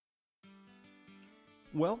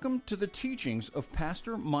Welcome to the teachings of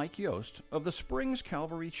Pastor Mike Yost of the Springs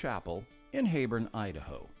Calvary Chapel in Heyburn,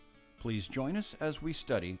 Idaho. Please join us as we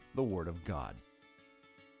study the Word of God.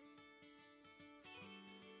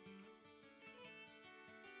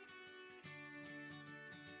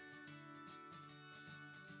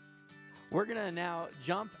 We're going to now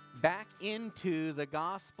jump back into the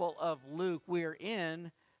Gospel of Luke. We're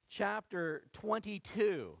in chapter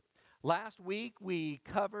 22. Last week we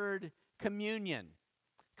covered communion,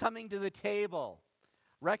 coming to the table,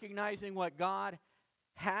 recognizing what God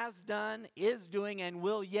has done, is doing, and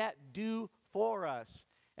will yet do for us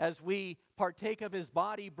as we partake of His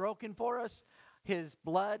body broken for us, His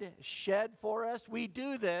blood shed for us. We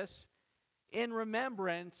do this in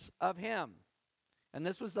remembrance of Him. And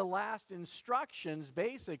this was the last instructions,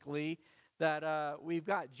 basically, that we've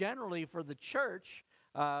got generally for the church,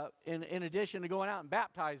 in addition to going out and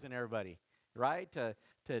baptizing everybody, right? To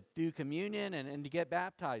do communion and to get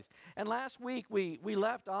baptized. And last week we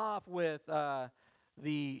left off with at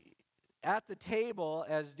the table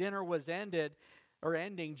as dinner was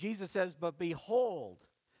ending, Jesus says, "But behold,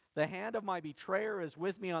 the hand of my betrayer is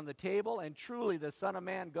with me on the table, and truly the Son of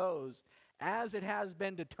Man goes as it has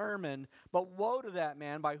been determined, but woe to that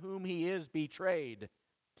man by whom he is betrayed."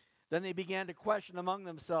 Then they began to question among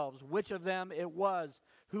themselves which of them it was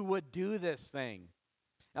who would do this thing.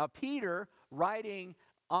 Now Peter,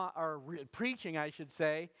 preaching, I should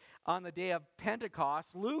say, on the day of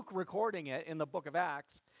Pentecost, Luke recording it in the book of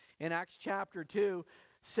Acts, in Acts chapter 2,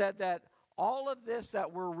 said that all of this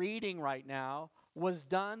that we're reading right now was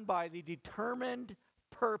done by the determined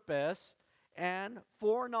purpose and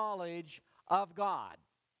foreknowledge of God.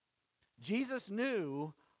 Jesus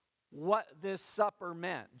knew what this supper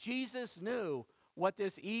meant. Jesus knew what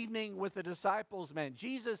this evening with the disciples meant.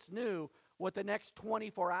 Jesus knew what the next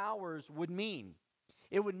 24 hours would mean.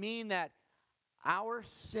 It would mean that our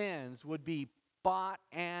sins would be bought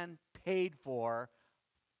and paid for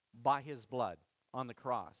by His blood on the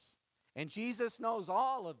cross. And Jesus knows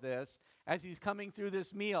all of this as He's coming through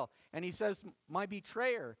this meal. And He says, "My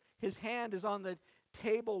betrayer, his hand is on the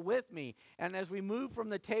table with me." And as we move from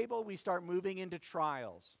the table, we start moving into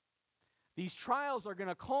trials. These trials are going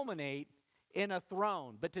to culminate in a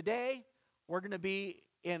throne. But today, we're going to be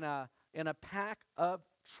in a pack of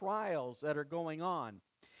trials that are going on.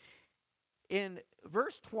 In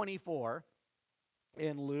verse 24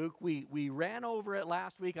 in Luke, we ran over it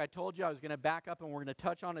last week. I told you I was going to back up and we're going to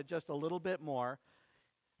touch on it just a little bit more.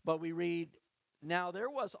 But we read, "Now there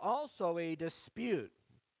was also a dispute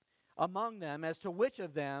among them as to which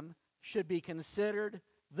of them should be considered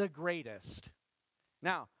the greatest."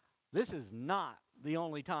 Now, this is not the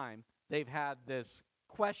only time they've had this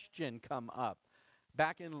question come up.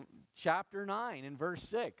 Back in chapter 9, in verse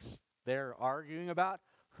 6, they're arguing about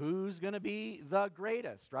who's going to be the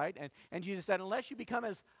greatest, right? And Jesus said, unless you become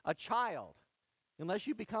as a child, unless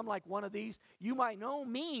you become like one of these, you by no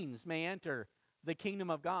means may enter the kingdom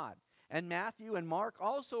of God. And Matthew and Mark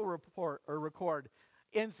also record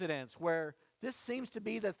incidents where this seems to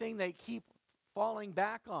be the thing they keep falling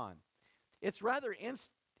back on. It's rather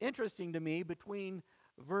interesting to me between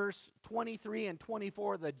verse 23 and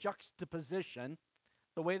 24, the juxtaposition,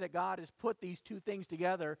 the way that God has put these two things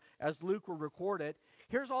together as Luke will record it.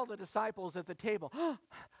 Here's all the disciples at the table.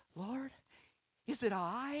 "Lord, is it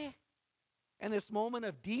I?" And this moment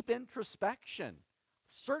of deep introspection,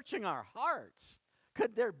 searching our hearts.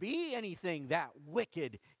 Could there be anything that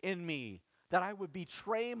wicked in me that I would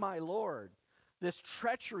betray my Lord? This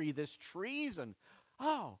treachery, this treason.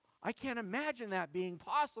 Oh, I can't imagine that being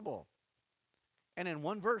possible. And in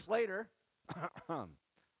one verse later,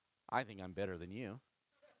 "I think I'm better than you."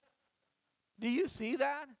 Do you see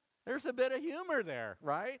that? There's a bit of humor there,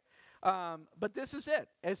 right? But this is it.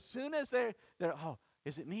 As soon as they're, "Oh,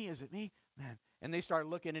 is it me? Is it me?" Man. And they start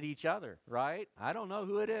looking at each other, right? "I don't know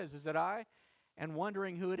who it is. Is it I?" And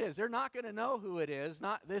wondering who it is. They're not going to know who it is,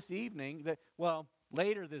 not this evening.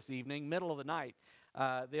 Later this evening, middle of the night,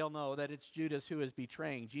 they'll know that it's Judas who is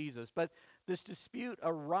betraying Jesus. But this dispute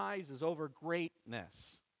arises over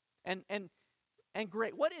greatness. And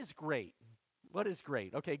great. What is great? What is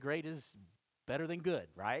great? Okay, great is better than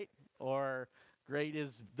good, right? Or great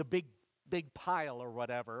is the big pile or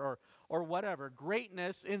whatever, or whatever.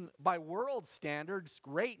 Greatness by world standards,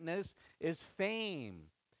 greatness is fame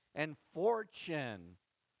and fortune,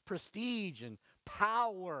 prestige and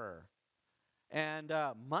power and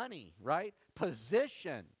money, right?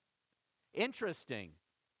 Position. Interesting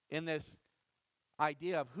in this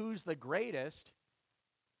idea of who's the greatest.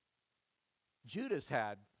 Judas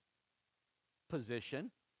had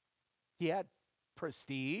position. He had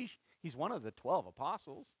prestige. He's one of the 12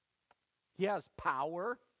 apostles. He has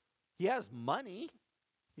power. He has money.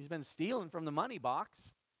 He's been stealing from the money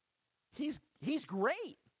box. He's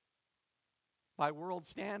great by world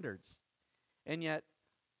standards. And yet,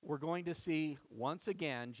 we're going to see once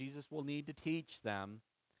again, Jesus will need to teach them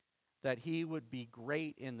that he would be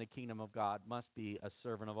great in the kingdom of God must be a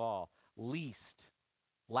servant of all. Least,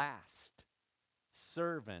 last,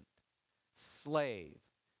 servant, slave.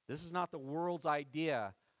 This is not the world's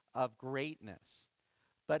idea of greatness.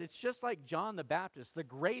 But it's just like John the Baptist, the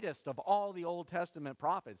greatest of all the Old Testament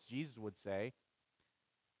prophets, Jesus would say.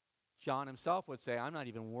 John himself would say, I'm not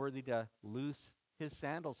even worthy to loose his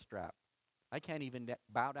sandal strap. I can't even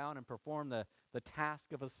bow down and perform the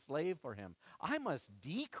task of a slave for him. I must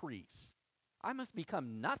decrease. I must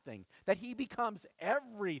become nothing, that he becomes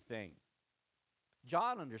everything.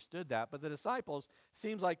 John understood that, but the disciples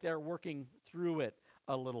seems like they're working through it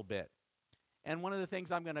a little bit. And one of the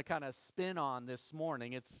things I'm going to kind of spin on this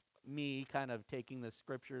morning, it's me kind of taking the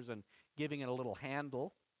scriptures and giving it a little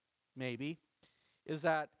handle, maybe, is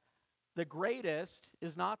that the greatest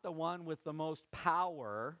is not the one with the most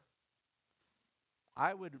power.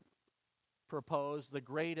 I would propose the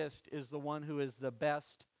greatest is the one who is the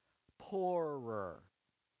best poorer.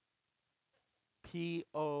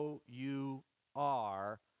 P-O-U-R,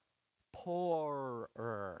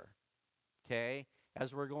 poorer. Okay?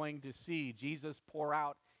 As we're going to see, Jesus pour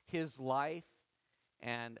out his life,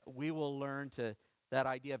 and we will learn to that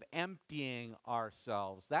idea of emptying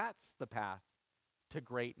ourselves. That's the path to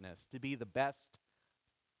greatness, to be the best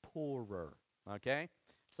poorer. Okay?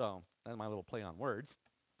 So, that's my little play on words.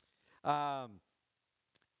 He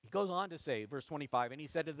goes on to say, verse 25, and he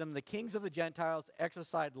said to them, the kings of the Gentiles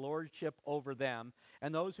exercise lordship over them,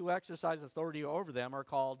 and those who exercise authority over them are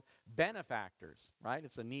called benefactors, right?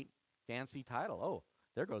 It's a neat, fancy title. Oh,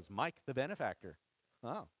 there goes Mike the benefactor.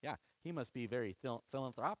 Oh, yeah, he must be very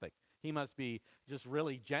philanthropic. He must be just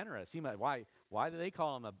really generous. Why do they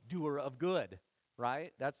call him a doer of good,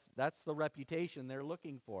 right? That's the reputation they're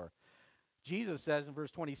looking for. Jesus says in verse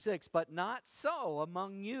 26, but not so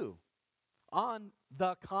among you. On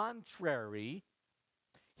the contrary,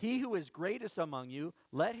 he who is greatest among you,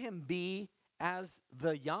 let him be as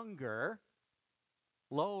the younger,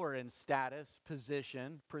 lower in status,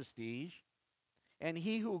 position, prestige, and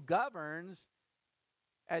he who governs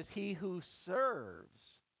as he who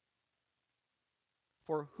serves.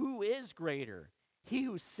 For who is greater? He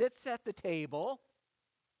who sits at the table,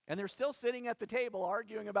 and they're still sitting at the table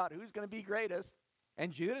arguing about who's going to be greatest,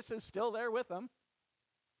 and Judas is still there with them,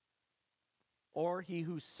 or he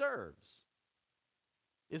who serves?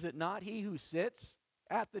 Is it not he who sits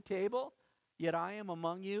at the table? Yet I am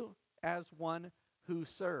among you as one who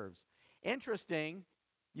serves. Interesting,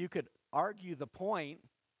 you could argue the point.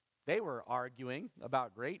 They were arguing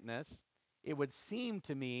about greatness. It would seem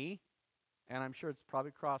to me, and I'm sure it's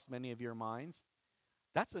probably crossed many of your minds,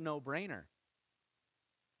 that's a no-brainer.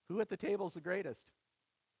 Who at the table is the greatest?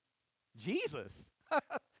 Jesus,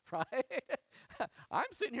 right? I'm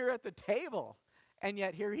sitting here at the table, and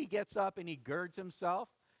yet here he gets up and he girds himself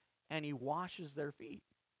and he washes their feet.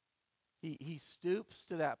 He stoops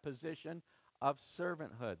to that position of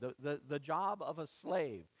servanthood, the job of a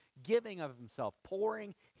slave, giving of himself,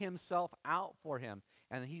 pouring himself out for him.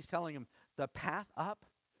 And he's telling him the path up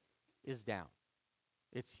is down.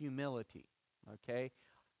 It's humility, okay?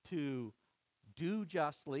 To do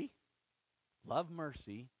justly, love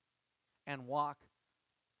mercy, and walk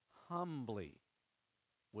humbly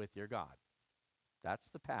with your God. That's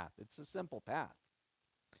the path. It's a simple path.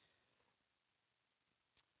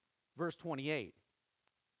 Verse 28.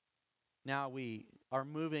 Now we are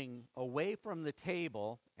moving away from the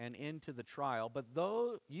table and into the trial, but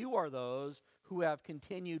though you are those who have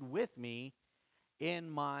continued with me in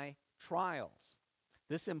my trials.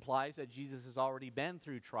 This implies that Jesus has already been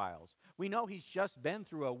through trials. We know he's just been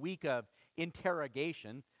through a week of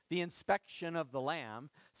interrogation, the inspection of the Lamb,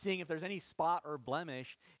 seeing if there's any spot or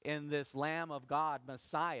blemish in this Lamb of God,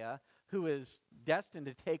 Messiah, who is destined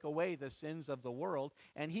to take away the sins of the world.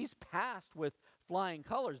 And he's passed with flying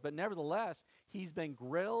colors, but nevertheless, he's been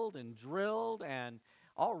grilled and drilled, and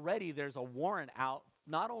already there's a warrant out,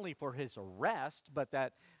 not only for his arrest, but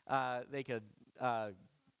that they could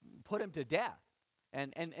put him to death.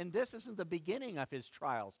 And this isn't the beginning of his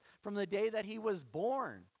trials. From the day that he was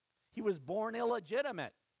born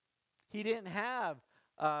illegitimate. He didn't have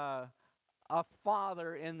a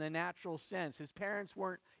father in the natural sense. His parents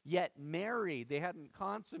weren't yet married. They hadn't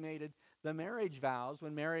consummated the marriage vows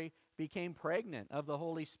when Mary became pregnant of the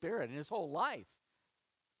Holy Spirit. And his whole life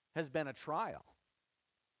has been a trial.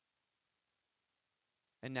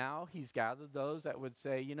 And now he's gathered those that would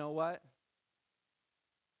say, you know what?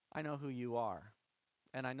 I know who you are,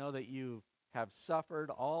 and I know that you have suffered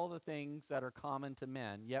all the things that are common to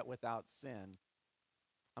men, yet without sin.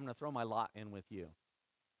 I'm going to throw my lot in with you.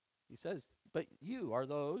 He says, but you are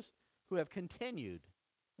those who have continued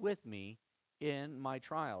with me in my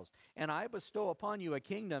trials. And I bestow upon you a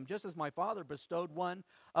kingdom, just as my Father bestowed one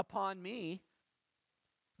upon me,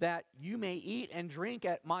 that you may eat and drink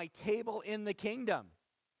at my table in the kingdom,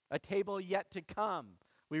 a table yet to come.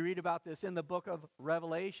 We read about this in the book of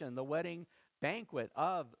Revelation, the wedding banquet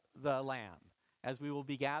of the Lamb, as we will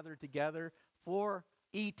be gathered together for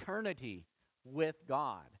eternity with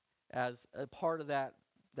God as a part of that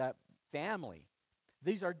family.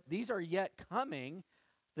 These are yet coming,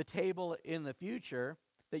 the table in the future,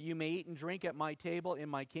 that you may eat and drink at my table in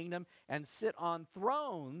my kingdom and sit on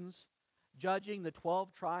thrones judging the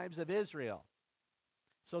 12 tribes of Israel.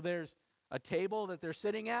 So there's a table that they're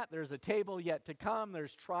sitting at, there's a table yet to come,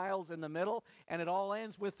 there's trials in the middle, and it all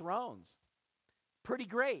ends with thrones. Pretty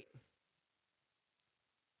great.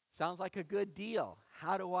 Sounds like a good deal.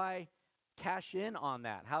 How do I cash in on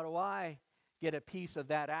that? How do I get a piece of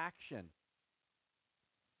that action?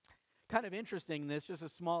 Kind of interesting, this, just a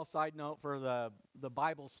small side note for the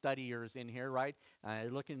Bible studiers in here, right?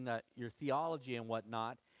 Looking at your theology and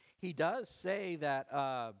whatnot. He does say that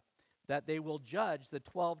that they will judge the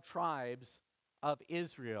 12 tribes of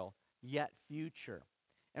Israel, yet future.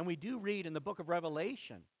 And we do read in the book of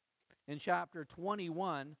Revelation, in chapter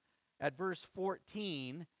 21, at verse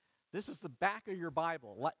 14, this is the back of your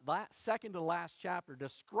Bible, second to last chapter,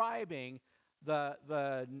 describing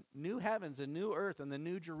the new heavens and new earth and the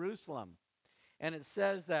new Jerusalem. And it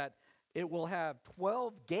says that it will have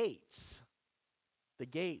 12 gates. The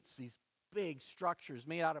gates, these big structures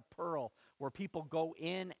made out of pearl where people go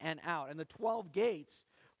in and out. And the 12 gates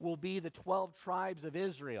will be the 12 tribes of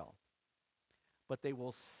Israel. But they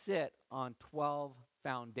will sit on 12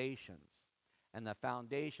 foundations. And the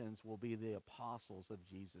foundations will be the apostles of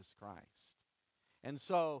Jesus Christ. And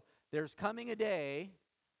so there's coming a day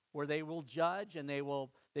where they will judge, and they will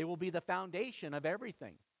be the foundation of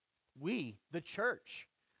everything. We, the church,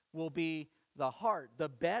 will be the heart, the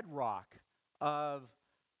bedrock of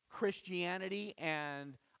Christianity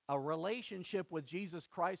and a relationship with Jesus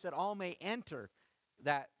Christ, that all may enter,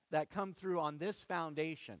 that come through on this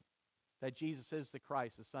foundation, that Jesus is the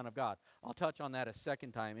Christ, the Son of God. I'll touch on that a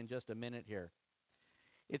second time in just a minute here.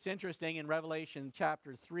 It's interesting, in Revelation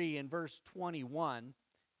chapter 3 in verse 21,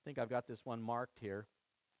 I think I've got this one marked here.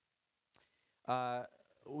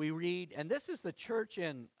 We read, and this is the church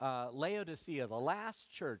in Laodicea, the last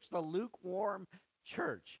church, the lukewarm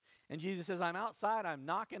church. And Jesus says, I'm outside, I'm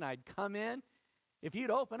knocking, I'd come in. If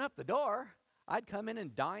you'd open up the door, I'd come in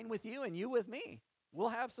and dine with you and you with me. We'll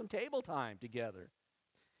have some table time together.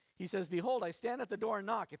 He says, behold, I stand at the door and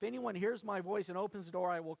knock. If anyone hears my voice and opens the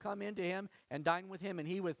door, I will come into him and dine with him and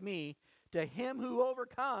he with me. To him who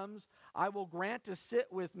overcomes, I will grant to sit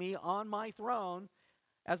with me on my throne,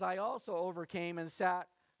 as I also overcame and sat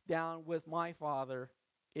down with my Father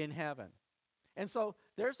in heaven. And so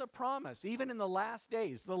there's a promise, even in the last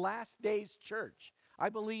days church. I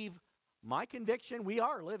believe, my conviction, we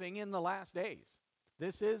are living in the last days.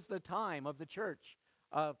 This is the time of the church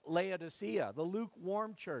of Laodicea, the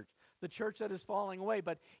lukewarm church, the church that is falling away.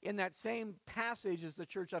 But in that same passage is the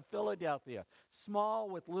church of Philadelphia, small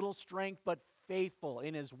with little strength, but faithful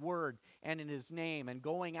in his word and in his name, and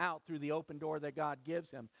going out through the open door that God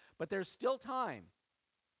gives him. But there's still time.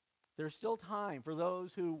 There's still time for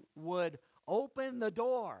those who would open the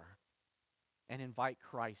door and invite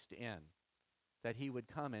Christ in, that he would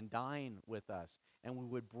come and dine with us, and we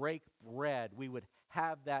would break bread. We would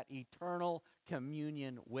have that eternal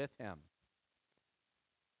communion with him.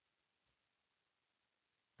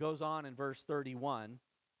 Goes on in verse 31,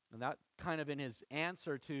 and that kind of in his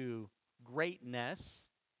answer to greatness.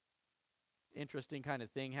 Interesting kind of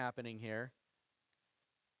thing happening here.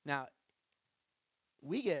 Now,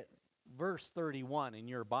 we get verse 31 in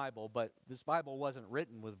your Bible, but this Bible wasn't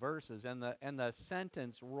written with verses, and the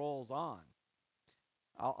sentence rolls on.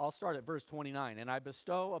 I'll start at verse 29. And I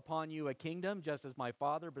bestow upon you a kingdom, just as my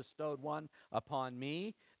Father bestowed one upon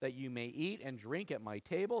me, that you may eat and drink at my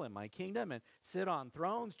table in my kingdom, and sit on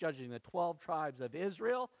thrones, judging the 12 tribes of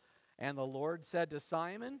Israel. And the Lord said,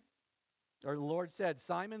 Simon,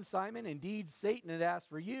 Simon, indeed Satan had asked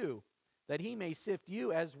for you, that he may sift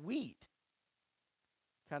you as wheat.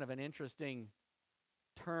 Kind of an interesting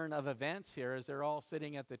turn of events here as they're all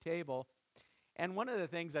sitting at the table. And one of the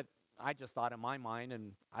things that I just thought in my mind,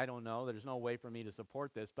 and I don't know, there's no way for me to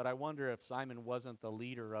support this, but I wonder if Simon wasn't the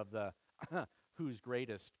leader of the who's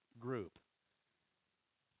greatest group.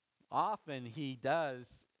 Often he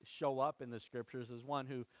does show up in the scriptures as one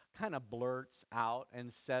who kind of blurts out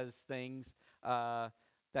and says things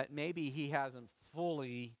that maybe he hasn't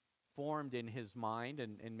fully formed in his mind,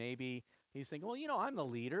 and maybe he's thinking, well, I'm the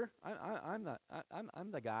leader.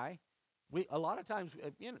 I'm the guy. A lot of times,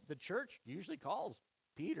 the church usually calls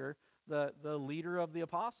Peter the leader of the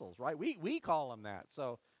apostles, right? We call him that.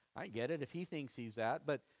 So I get it if he thinks he's that,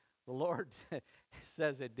 but the Lord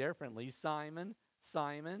says it differently. Simon,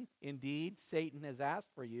 Simon, indeed, Satan has asked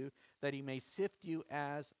for you that he may sift you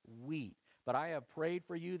as wheat. But I have prayed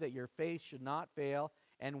for you that your faith should not fail,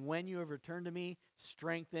 and when you have returned to me,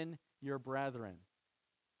 strengthen your brethren.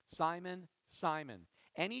 Simon, Simon.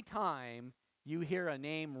 Anytime you hear a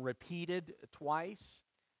name repeated twice,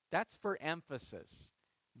 that's for emphasis.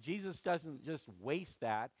 Jesus doesn't just waste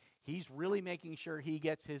that. He's really making sure he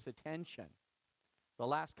gets his attention. The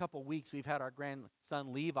last couple weeks, we've had our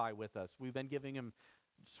grandson Levi with us. We've been giving him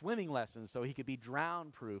swimming lessons so he could be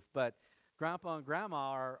drown-proof. But Grandpa and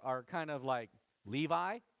Grandma are kind of like,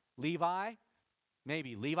 Levi, Levi,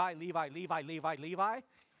 maybe Levi, Levi, Levi, Levi, Levi.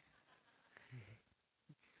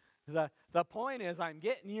 The point is, I'm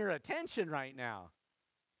getting your attention right now.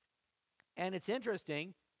 And it's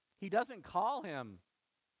interesting, he doesn't call him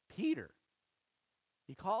Peter.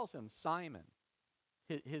 He calls him Simon.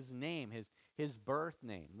 His name, his birth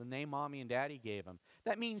name, the name Mommy and Daddy gave him.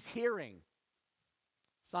 That means hearing.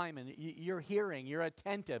 Simon, you're hearing, you're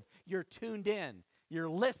attentive, you're tuned in, you're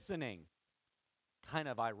listening. Kind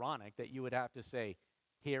of ironic that you would have to say,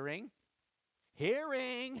 hearing,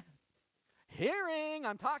 hearing, hearing,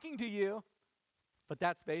 I'm talking to you. But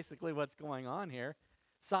that's basically what's going on here.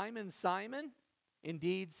 Simon, Simon,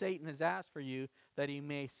 indeed Satan has asked for you that he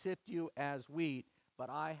may sift you as wheat, but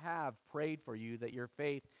I have prayed for you that your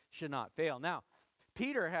faith should not fail. Now,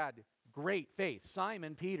 Peter had great faith.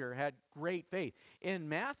 Simon Peter had great faith. In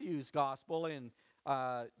Matthew's gospel, in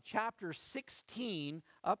chapter 16,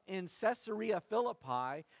 up in Caesarea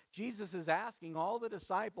Philippi, Jesus is asking all the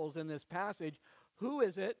disciples in this passage, who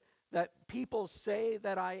is it that people say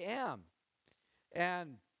that I am?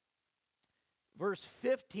 And verse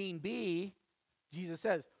 15b, Jesus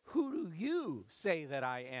says, who do you say that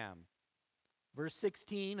I am? Verse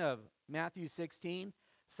 16 of Matthew 16,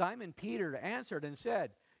 Simon Peter answered and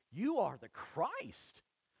said, you are the Christ,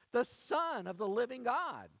 the Son of the living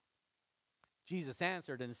God. Jesus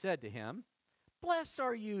answered and said to him, blessed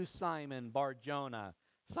are you, Simon Bar-Jonah,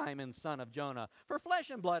 Simon, son of Jonah, for flesh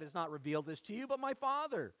and blood has not revealed this to you, but my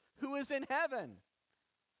Father, who is in heaven.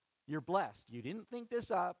 You're blessed. You didn't think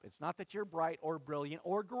this up. It's not that you're bright or brilliant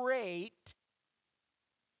or great,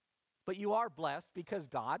 but you are blessed because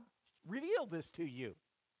God revealed this to you.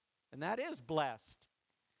 And that is blessed.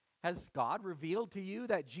 Has God revealed to you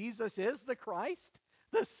that Jesus is the Christ,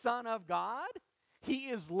 the Son of God? He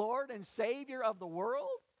is Lord and Savior of the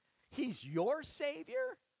world. He's your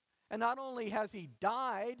Savior. And not only has he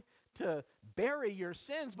died to bury your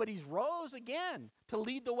sins, but he's rose again to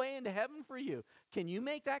lead the way into heaven for you. Can you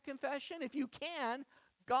make that confession? If you can,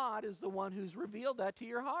 God is the one who's revealed that to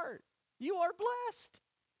your heart. You are blessed.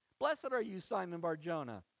 Blessed are you, Simon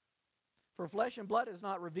Bar-Jonah. For flesh and blood has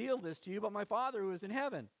not revealed this to you, but my Father who is in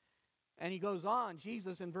heaven. And he goes on,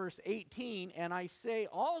 Jesus in verse 18, and I say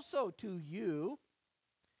also to you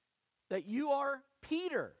that you are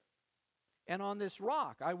Peter, and on this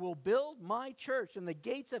rock I will build my church, and the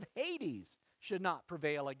gates of Hades should not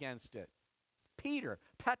prevail against it. Peter,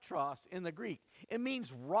 Petros in the Greek, it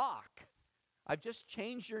means rock. I've just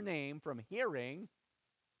changed your name from hearing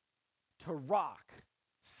to rock.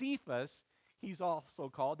 Cephas, he's also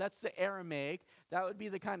called. That's the Aramaic. That would be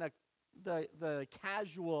the kind of the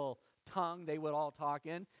casual tongue they would all talk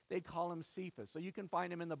in. They'd call him Cephas. So you can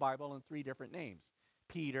find him in the Bible in 3 different names.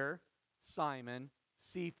 Peter, Simon,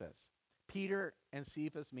 Cephas. Peter and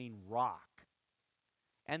Cephas mean rock.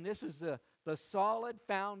 And this is the solid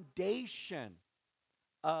foundation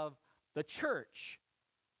of the church.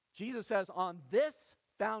 Jesus says, on this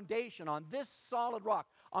foundation, on this solid rock,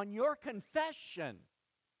 on your confession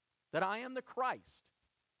that I am the Christ,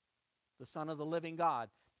 the Son of the living God,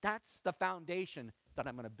 that's the foundation that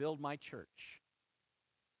I'm going to build my church.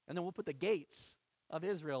 And then we'll put the gates of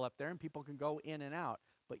Israel up there and people can go in and out.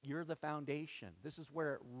 But you're the foundation. This is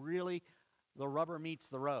where really the rubber meets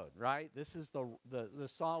the road, right? This is the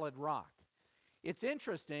solid rock. It's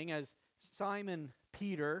interesting, as Simon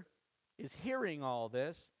Peter is hearing all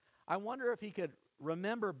this, I wonder if he could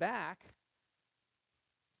remember back,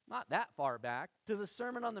 not that far back, to the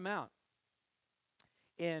Sermon on the Mount.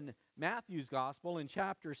 In Matthew's Gospel, in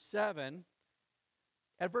chapter 7,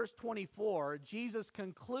 at verse 24, Jesus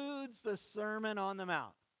concludes the Sermon on the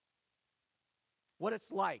Mount. What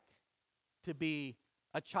it's like to be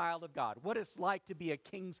a child of God, what it's like to be a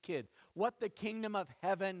king's kid, what the kingdom of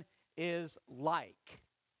heaven is like.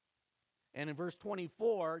 And in verse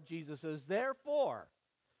 24, Jesus says, therefore,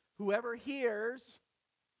 whoever hears,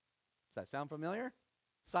 does that sound familiar?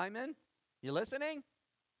 Simon, you listening?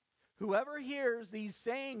 Whoever hears these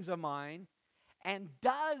sayings of mine and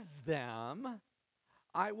does them,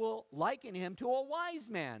 I will liken him to a wise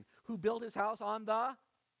man who built his house on the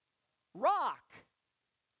rock.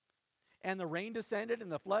 And the rain descended,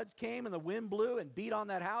 and the floods came, and the wind blew and beat on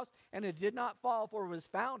that house, and it did not fall, for it was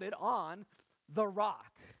founded on the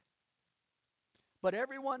rock. But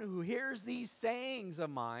everyone who hears these sayings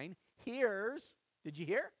of mine hears, did you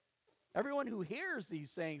hear? Everyone who hears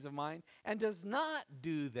these sayings of mine and does not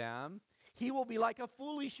do them, he will be like a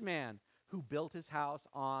foolish man who built his house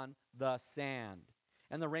on the sand.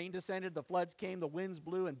 And the rain descended, the floods came, the winds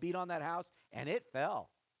blew and beat on that house, and it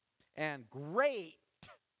fell. And great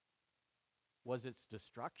was its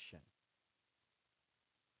destruction.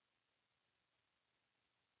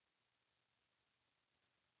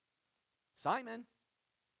 Simon,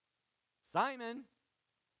 Simon,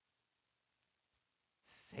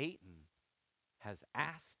 Satan has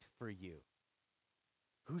asked for you.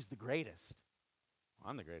 Who's the greatest? Well,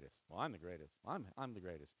 I'm the greatest. Well, I'm the greatest. I'm the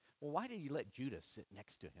greatest. Well, why did you let Judas sit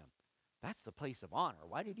next to him? That's the place of honor.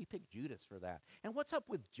 Why did he pick Judas for that? And what's up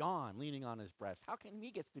with John leaning on his breast? How can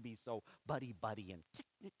he gets to be so buddy-buddy and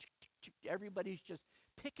everybody's just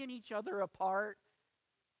picking each other apart?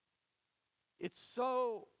 It's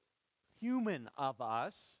so human of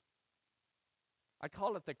us. I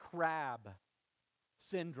call it the crab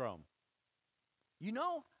syndrome. You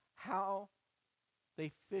know how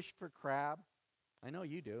they fish for crab? I know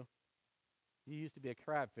you do. You used to be a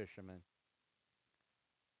crab fisherman.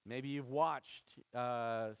 Maybe you've watched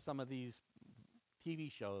some of these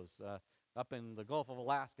TV shows up in the Gulf of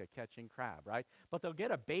Alaska catching crab, right? But they'll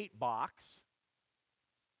get a bait box,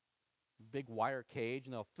 big wire cage,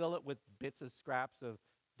 and they'll fill it with bits of scraps of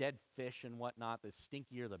dead fish and whatnot. The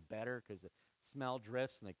stinkier the better because the smell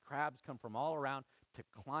drifts, and the crabs come from all around to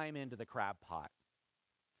climb into the crab pot.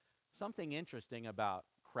 Something interesting about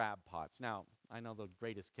crab pots. Now, I know the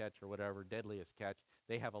greatest catch or whatever, deadliest catch,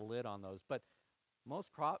 they have a lid on those, but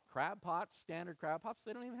most crab pots, standard crab pots,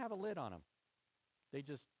 they don't even have a lid on them.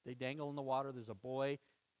 They dangle in the water. There's a buoy.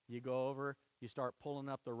 You go over, you start pulling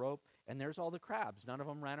up the rope, and there's all the crabs. None of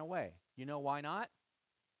them ran away. You know why not?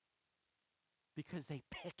 Because they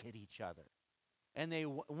pick at each other. And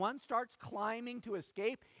one starts climbing to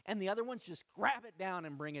escape, and the other ones just grab it down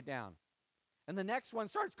and bring it down. And the next one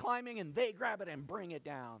starts climbing, and they grab it and bring it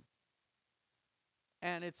down.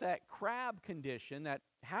 And it's that crab condition that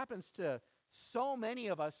happens to so many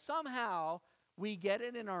of us. Somehow we get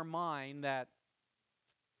it in our mind that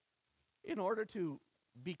in order to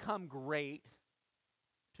become great,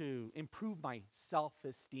 to improve my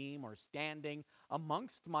self-esteem or standing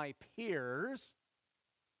amongst my peers,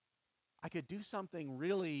 I could do something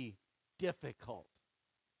really difficult,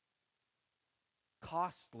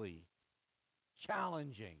 costly,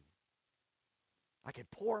 challenging. I could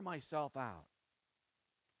pour myself out.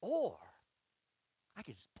 Or I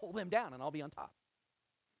could just pull them down and I'll be on top.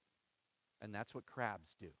 And that's what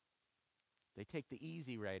crabs do. They take the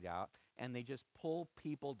easy way out and they just pull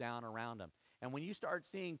people down around them. And when you start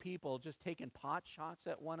seeing people just taking pot shots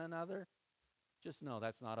at one another, just know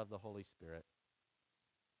that's not of the Holy Spirit.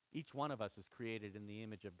 Each one of us is created in the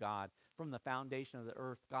image of God. From the foundation of the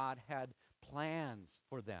earth, God had plans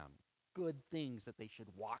for them, good things that they should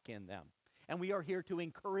walk in them. And we are here to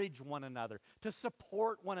encourage one another, to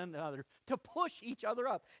support one another, to push each other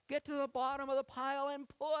up. Get to the bottom of the pile and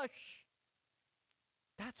push.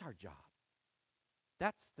 That's our job.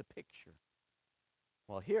 That's the picture.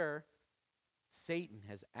 Well, here, Satan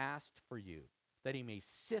has asked for you that he may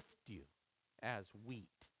sift you as wheat,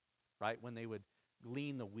 right? When they would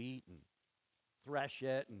glean the wheat and thresh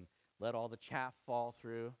it and let all the chaff fall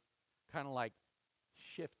through, kind of like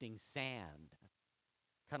shifting sand.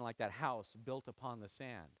 Kind of like that house built upon the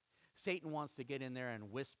sand. Satan wants to get in there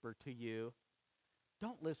and whisper to you.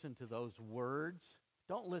 Don't listen to those words.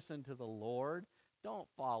 Don't listen to the Lord. Don't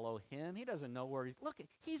follow him. He doesn't know where he's. Look,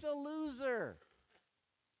 he's a loser.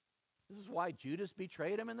 This is why Judas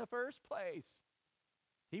betrayed him in the first place.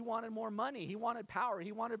 He wanted more money. He wanted power.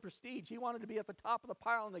 He wanted prestige. He wanted to be at the top of the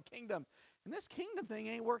pile in the kingdom. And this kingdom thing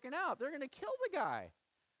ain't working out. They're going to kill the guy.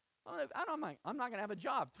 I'm not going to have a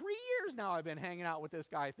job. 3 years now I've been hanging out with this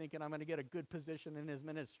guy thinking I'm going to get a good position in his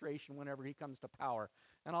administration whenever he comes to power.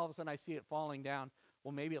 And all of a sudden I see it falling down.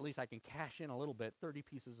 Well, maybe at least I can cash in a little bit, 30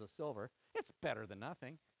 pieces of silver. It's better than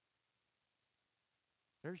nothing.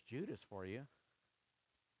 There's Judas for you.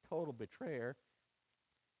 Total betrayer.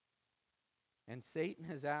 And Satan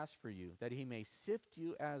has asked for you, that he may sift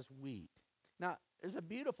you as wheat. Now, there's a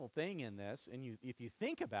beautiful thing in this, and if you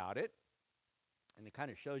think about it, and it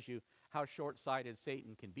kind of shows you how short-sighted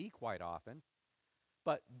Satan can be quite often.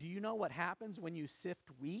 But do you know what happens when you sift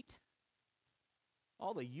wheat?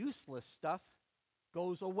 All the useless stuff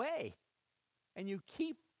goes away, and you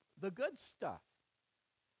keep the good stuff.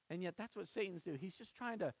 And yet that's what Satan's do. He's just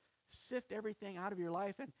trying to sift everything out of your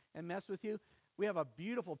life and mess with you. We have a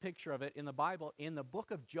beautiful picture of it in the Bible, in the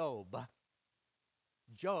book of Job.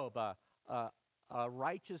 Job, a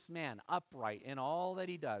righteous man, upright in all that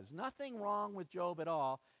he does. Nothing wrong with Job at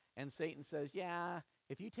all. And Satan says, yeah,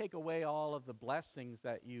 if you take away all of the blessings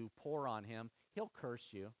that you pour on him, he'll curse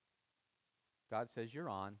you. God says, you're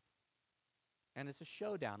on. And it's a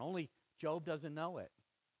showdown. Only Job doesn't know it.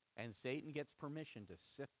 And Satan gets permission to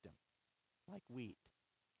sift him like wheat.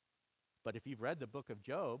 But if you've read the book of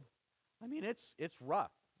Job, I mean, it's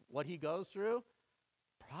rough. What he goes through,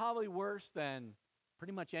 probably worse than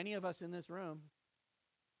pretty much any of us in this room.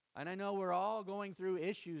 And I know we're all going through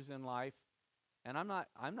issues in life, and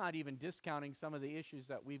I'm not even discounting some of the issues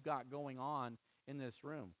that we've got going on in this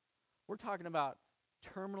room. We're talking about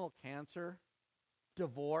terminal cancer,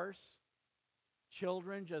 divorce,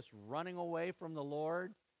 children just running away from the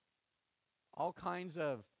Lord, all kinds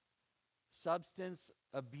of substance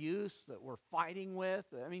abuse that we're fighting with.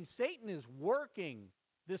 I mean, Satan is working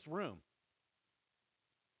this room.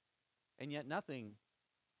 And yet nothing,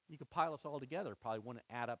 you could pile us all together, probably wouldn't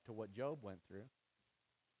add up to what Job went through.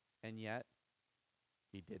 And yet,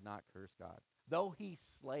 he did not curse God. Though he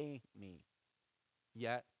slay me,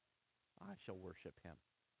 yet I shall worship him.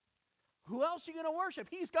 Who else are you going to worship?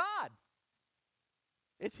 He's God.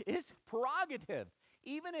 It's his prerogative.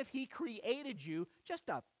 Even if he created you just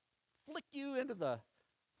to flick you into the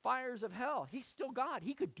fires of hell, he's still God.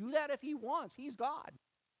 He could do that if he wants. He's God.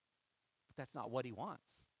 But that's not what he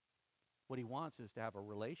wants. What he wants is to have a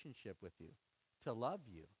relationship with you, to love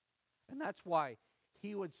you. And that's why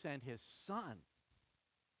he would send his son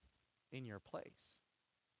in your place,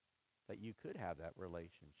 that you could have that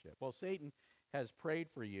relationship. Well, Satan has prayed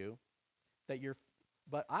for you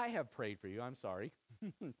but I have prayed for you, I'm sorry,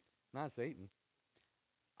 not Satan.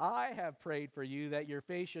 I have prayed for you that your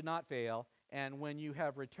faith should not fail, and when you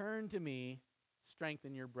have returned to me,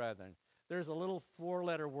 strengthen your brethren. There's a little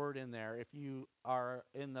 4-letter word in there. If you are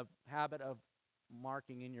in the habit of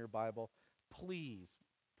marking in your Bible, please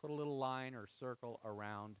put a little line or circle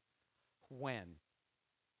around when.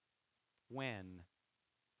 When.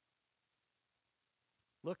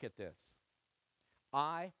 Look at this.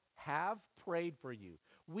 I have prayed for you.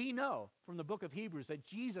 We know from the book of Hebrews that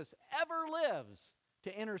Jesus ever lives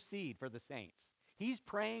to intercede for the saints. He's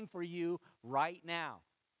praying for you right now.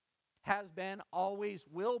 Has been, always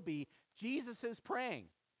will be. Jesus is praying.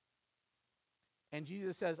 And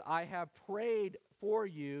Jesus says, I have prayed for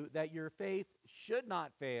you that your faith should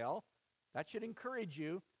not fail. That should encourage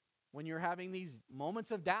you when you're having these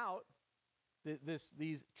moments of doubt,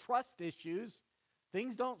 these trust issues.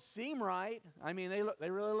 Things don't seem right. I mean, they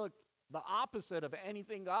really look the opposite of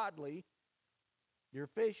anything godly. Your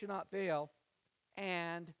faith should not fail.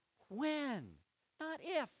 And when, not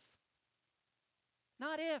if.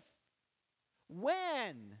 Not if.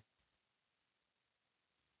 When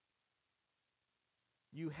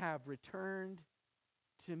you have returned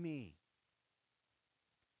to me.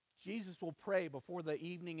 Jesus will pray before the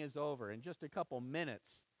evening is over in just a couple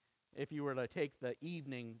minutes, if you were to take the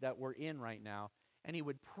evening that we're in right now, and he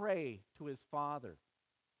would pray to his Father.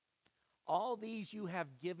 All these you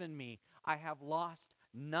have given me, I have lost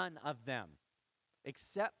none of them,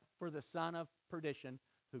 except for the son of perdition,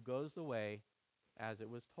 who goes away as it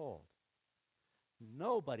was told.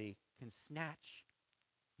 Nobody can snatch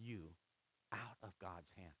you out of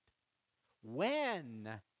God's hand when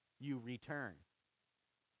you return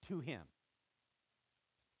to him.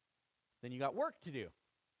 Then you got work to do.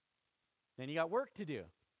 It's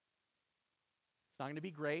not going to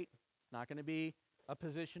be great. It's not going to be a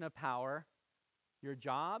position of power. Your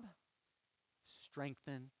job,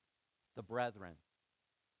 strengthen the brethren.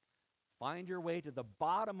 Find your way to the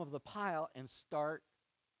bottom of the pile and start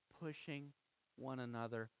pushing one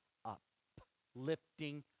another up,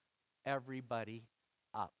 lifting everybody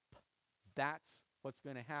up. That's what's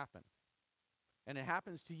going to happen. And it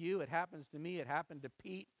happens to you, it happens to me, it happened to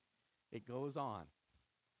Pete. It goes on.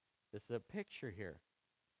 This is a picture here.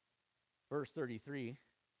 Verse 33,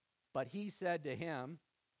 but he said to him,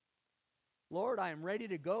 Lord, I am ready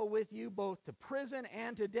to go with you both to prison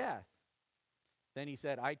and to death. Then he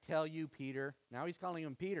said, I tell you, Peter. Now he's calling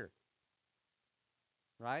him Peter.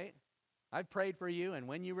 Right? I've prayed for you, and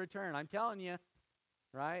when you return, I'm telling you,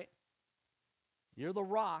 right? You're the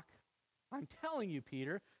rock. I'm telling you,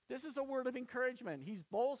 Peter, this is a word of encouragement. He's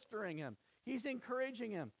bolstering him. He's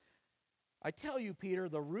encouraging him. I tell you, Peter,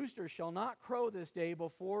 the rooster shall not crow this day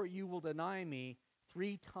before you will deny me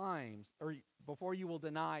 3 times, or before you will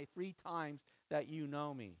deny 3 times that you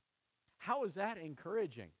know me. How is that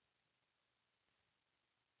encouraging?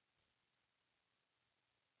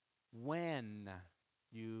 When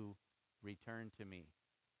you return to me,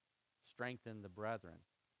 strengthen the brethren.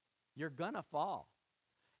 You're going to fall.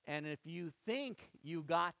 And if you think you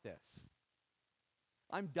got this,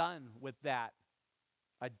 I'm done with that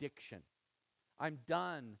addiction. I'm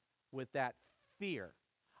done with that fear.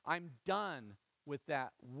 I'm done with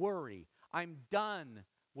that worry. I'm done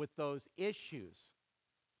with those issues.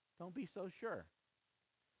 Don't be so sure.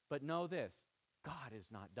 But know this, God is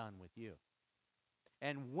not done with you.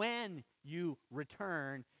 And when you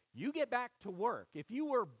return, you get back to work. If you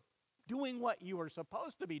were doing what you were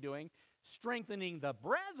supposed to be doing, strengthening the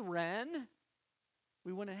brethren,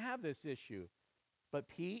 we wouldn't have this issue. But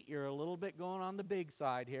Pete, you're a little bit going on the big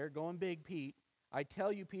side here, going big, Pete. I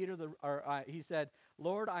tell you, Peter, he said,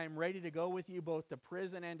 Lord, I am ready to go with you both to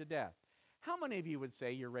prison and to death. How many of you would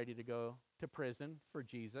say you're ready to go to prison for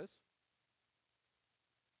Jesus?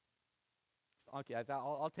 Okay,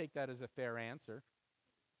 I'll take that as a fair answer.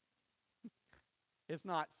 It's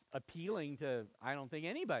not appealing to, I don't think,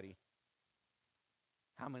 anybody.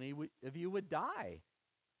 How many of you would die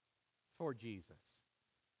for Jesus?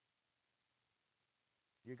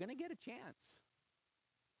 You're going to get a chance.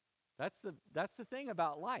 That's the thing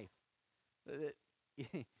about life.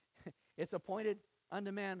 It's appointed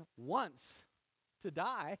unto man once to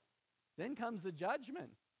die, then comes the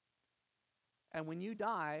judgment. And when you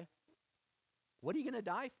die, what are you going to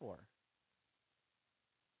die for?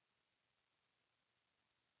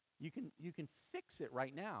 You can fix it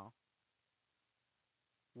right now.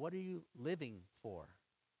 What are you living for?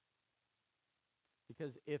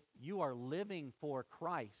 Because if you are living for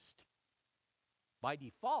Christ, by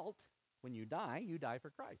default, when you die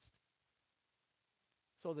for Christ.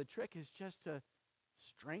 So the trick is just to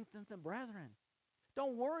strengthen the brethren.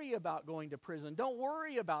 Don't worry about going to prison. Don't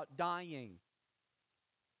worry about dying.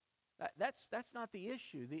 That's not the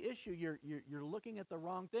issue. The issue, you're looking at the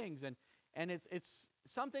wrong things, and it's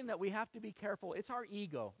something that we have to be careful. It's our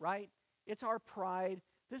ego, right? It's our pride.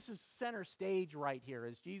 This is center stage right here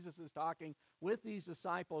as Jesus is talking with these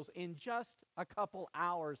disciples. In just a couple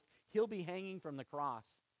hours, he'll be hanging from the cross.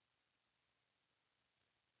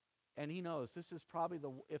 And he knows this is probably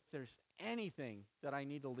if there's anything that I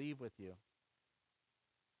need to leave with you,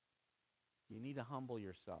 you need to humble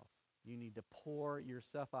yourself. You need to pour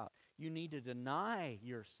yourself out. You need to deny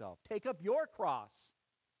yourself. Take up your cross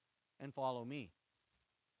and follow me.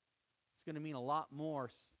 It's going to mean a lot more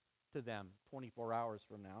to them 24 hours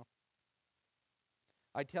from now.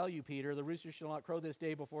 I tell you, Peter, the rooster shall not crow this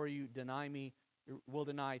day before you will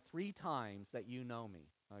deny 3 times that you know me.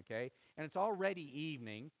 Okay? And it's already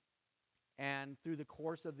evening, and through the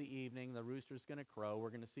course of the evening, the rooster's going to crow. We're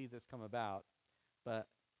going to see this come about, but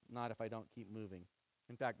not if I don't keep moving.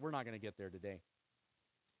 In fact, we're not going to get there today.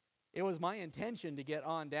 It was my intention to get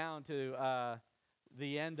on down to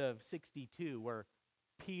the end of 62, where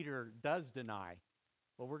Peter does deny.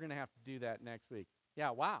 Well, we're going to have to do that next week.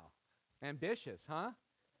 Yeah, wow. Ambitious, huh?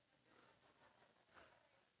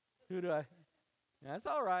 That's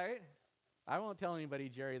all right. I won't tell anybody,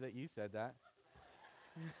 Jerry, that you said that.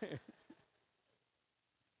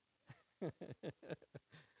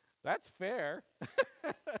 That's fair.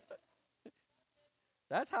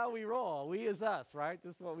 That's how we roll. We is us, right?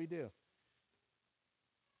 This is what we do.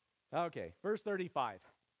 Okay, verse 35.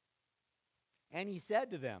 And he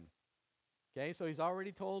said to them, okay, so he's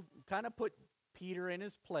already told, kind of put Peter in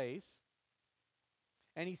his place.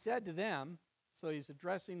 And he said to them, so he's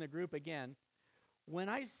addressing the group again, when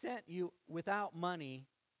I sent you without money,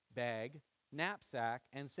 bag, knapsack,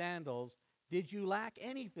 and sandals, did you lack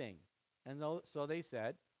anything? And so they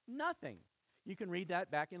said, nothing. You can read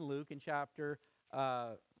that back in Luke in chapter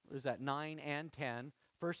 9 and 10.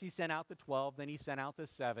 First he sent out the 12, then he sent out the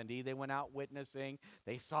 70. They went out witnessing.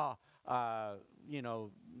 They saw,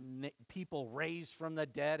 people raised from the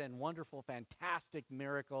dead and wonderful, fantastic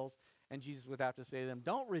miracles. And Jesus would have to say to them,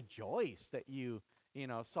 don't rejoice that you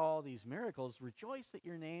saw all these miracles. Rejoice that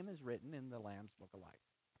your name is written in the Lamb's Book of Life.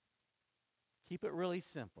 Keep it really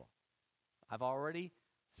simple. I've already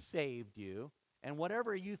saved you. And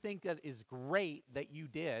whatever you think that is great that you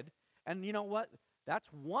did, and you know what? That's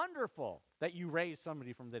wonderful that you raised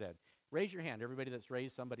somebody from the dead. Raise your hand, everybody that's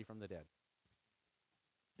raised somebody from the dead.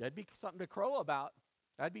 That'd be something to crow about.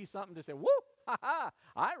 That'd be something to say, whoop, ha-ha,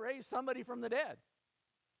 I raised somebody from the dead.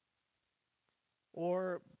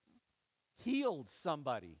 or healed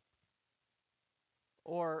somebody,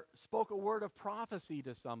 or spoke a word of prophecy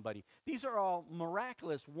to somebody. These are all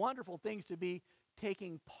miraculous, wonderful things to be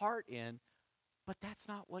taking part in, but that's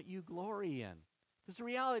not what you glory in. Because the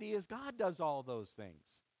reality is God does all those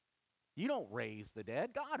things. You don't raise the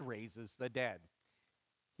dead. God raises the dead.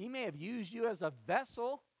 He may have used you as a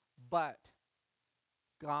vessel, but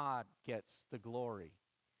God gets the glory.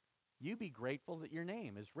 You be grateful that your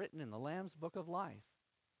name is written in the Lamb's Book of Life.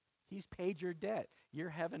 He's paid your debt. You're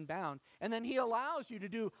heaven bound. And then he allows you to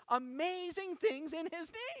do amazing things in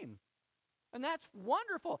his name. And that's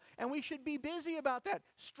wonderful. And we should be busy about that.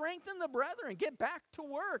 Strengthen the brethren. Get back to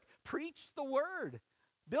work. Preach the word.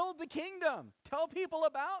 Build the kingdom. Tell people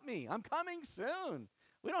about me. I'm coming soon.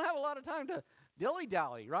 We don't have a lot of time to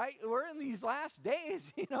dilly-dally, right? We're in these last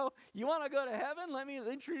days. You want to go to heaven? Let me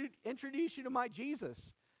introduce you to my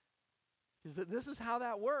Jesus. Because this is how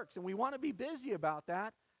that works. And we want to be busy about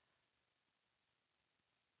that.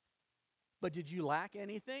 But did you lack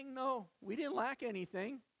anything? No, we didn't lack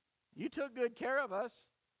anything. You took good care of us.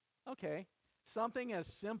 Okay. Something as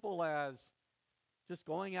simple as just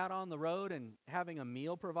going out on the road and having a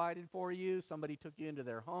meal provided for you. Somebody took you into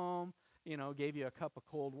their home, gave you a cup of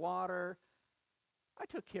cold water. I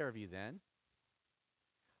took care of you then.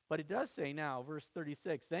 But it does say now, verse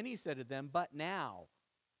 36, then he said to them, but now.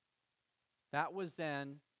 That was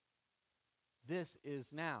then. This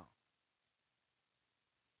is now.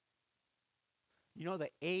 You know the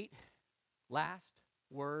 8 last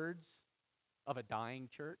words of a dying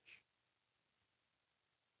church?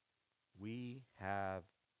 We have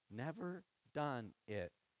never done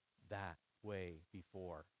it that way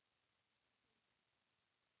before.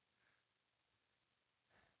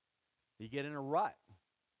 You get in a rut.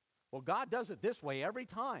 Well, God does it this way every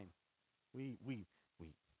time. We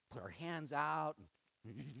put our hands out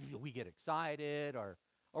and we get excited or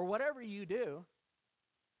whatever you do.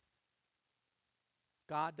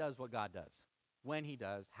 God does what God does, when he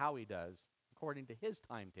does, how he does, according to his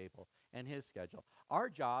timetable and his schedule. Our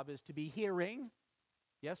job is to be hearing,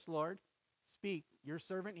 yes, Lord, speak, your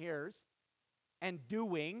servant hears, and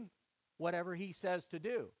doing whatever he says to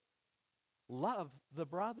do. Love the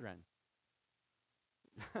brethren.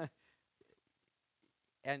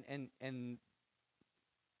 and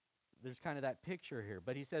there's kind of that picture here.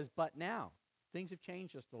 But he says, but now, things have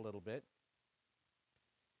changed just a little bit.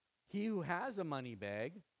 He who has a money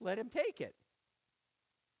bag, let him take it.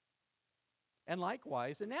 And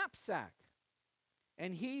likewise, a knapsack.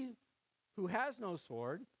 And he who has no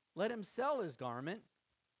sword, let him sell his garment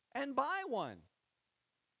and buy one.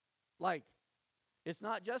 Like, it's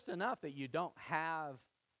not just enough that you don't have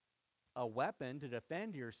a weapon to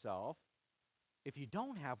defend yourself. If you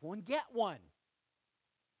don't have one, get one.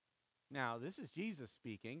 Now, this is Jesus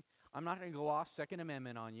speaking. I'm not going to go off Second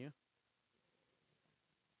Amendment on you.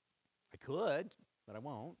 I could, but I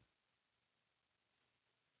won't.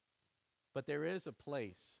 But there is a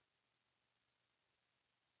place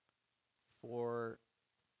for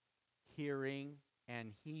hearing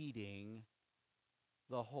and heeding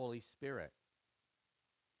the Holy Spirit.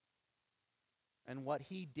 And what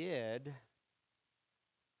he did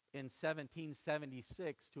in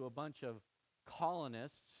 1776 to a bunch of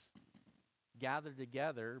colonists gathered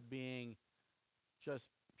together, being just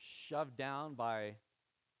shoved down by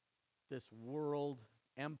this world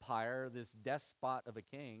empire, this despot of a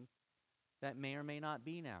king, that may or may not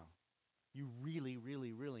be now. You really,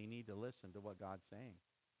 really, really need to listen to what God's saying.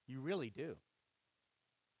 You really do.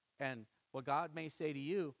 And what God may say to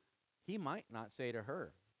you, he might not say to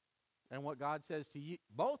her. And what God says to you,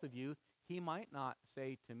 both of you, he might not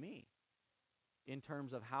say to me in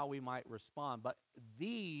terms of how we might respond. But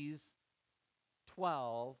these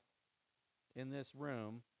 12 in this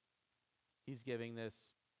room, he's giving this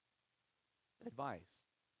advice.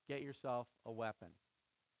 Get yourself a weapon.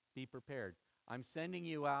 Be prepared. I'm sending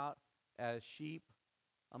you out as sheep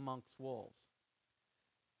amongst wolves.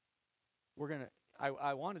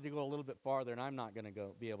 I wanted to go a little bit farther, and I'm not going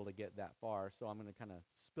to be able to get that far, so I'm going to kind of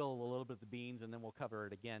spill a little bit of the beans, and then we'll cover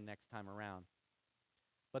it again next time around.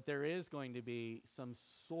 But there is going to be some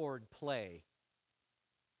sword play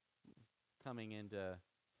coming into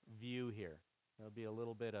view here. There'll be a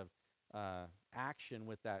little bit of action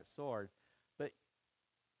with that sword. But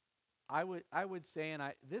I would say, and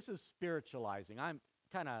this is spiritualizing. I'm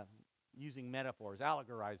kind of using metaphors,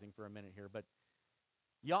 allegorizing for a minute here, but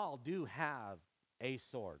y'all do have a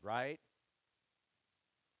sword, right?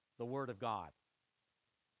 The Word of God.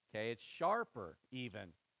 Okay, it's sharper even.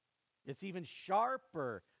 It's even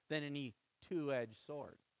sharper than any two-edged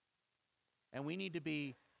sword. And we need to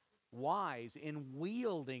be wise in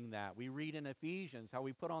wielding that. We read in Ephesians how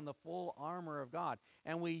we put on the full armor of God,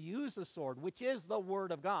 and we use the sword, which is the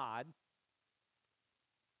Word of God,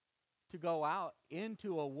 to go out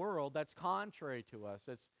into a world that's contrary to us,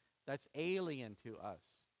 that's alien to us.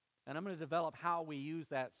 And I'm going to develop how we use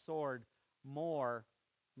that sword more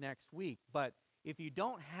next week. But if you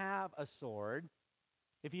don't have a sword,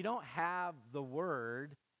 if you don't have the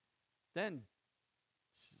Word, then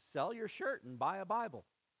sell your shirt and buy a Bible.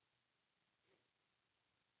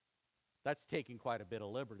 That's taking quite a bit of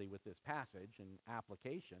liberty with this passage and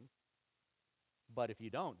application. But if you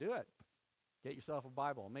don't, do it. Get yourself a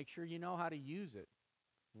Bible. Make sure you know how to use it.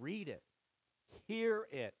 Read it. Hear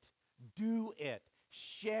it. Do it.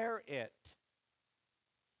 Share it.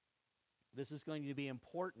 This is going to be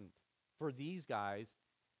important for these guys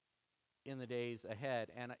in the days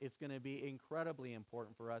ahead, and it's going to be incredibly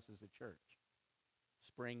important for us as a church.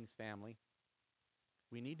 Springs family,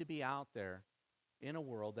 we need to be out there in a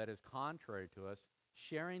world that is contrary to us,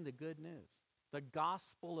 sharing the good news, the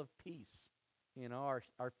gospel of peace. You know,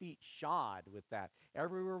 our feet shod with that.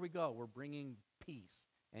 Everywhere we go, we're bringing peace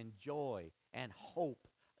and joy and hope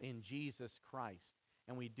in Jesus Christ.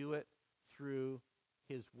 And we do it through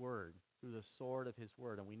His Word, through the sword of His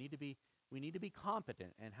Word. And we need to be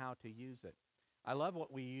competent in how to use it. I love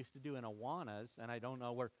what we used to do in Awanas, and I don't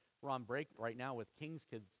know, we're on break right now with King's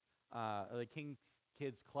Kids, the King's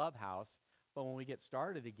Kids Clubhouse. But when we get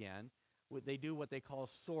started again, they do what they call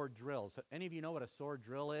sword drills. Any of you know what a sword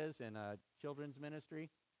drill is in a children's ministry?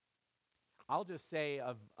 I'll just say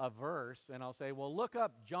a verse, and I'll say, well, look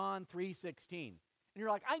up John 3:16. And you're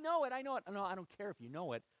like, I know it. No, I don't care if you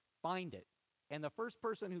know it. Find it. And the first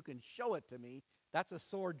person who can show it to me, that's a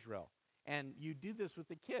sword drill. And you do this with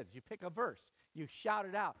the kids. You pick a verse. You shout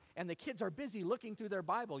it out. And the kids are busy looking through their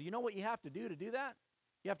Bible. You know what you have to do that?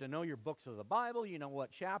 You have to know your books of the Bible. You know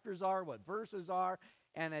what chapters are, what verses are.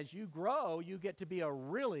 And as you grow, you get to be a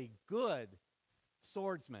really good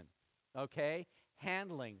swordsman, okay?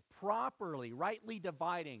 Handling properly, rightly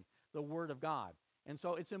dividing the Word of God. And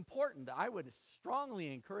so it's important. I would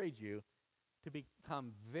strongly encourage you to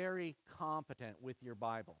become very competent with your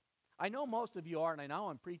Bible. I know most of you are, and I know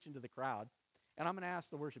I'm preaching to the crowd. And I'm going to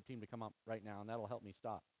ask the worship team to come up right now, and that'll help me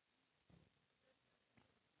stop.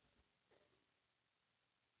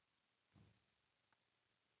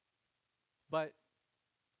 But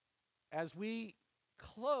as we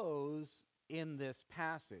close in this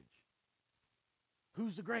passage,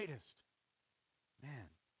 who's the greatest? Man,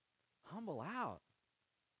 humble out.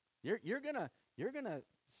 You're gonna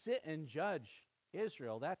sit and judge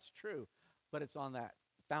Israel. That's true, but it's on that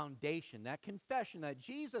foundation, that confession that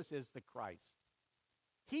Jesus is the Christ.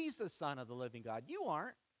 He's the Son of the living God. You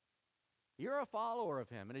aren't. You're a follower of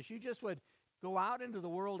Him, and as you just would go out into the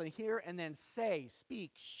world and hear and then say,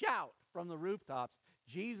 speak, shout from the rooftops,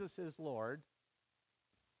 Jesus is Lord,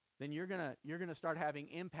 then you're gonna start having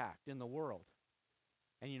impact in the world.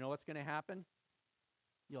 And you know what's going to happen?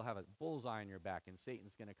 You'll have a bullseye on your back, and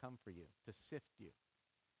Satan's going to come for you to sift you.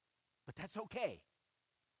 But that's okay.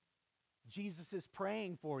 Jesus is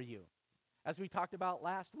praying for you. As we talked about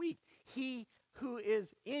last week, He who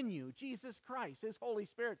is in you, Jesus Christ, His Holy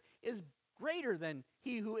Spirit, is greater than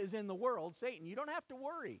he who is in the world, Satan. You don't have to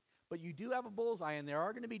worry, but you do have a bullseye, and there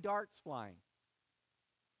are going to be darts flying.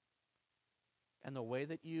 And the way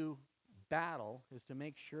that you battle is to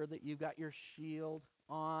make sure that you've got your shield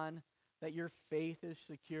on, that your faith is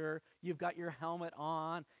secure, you've got your helmet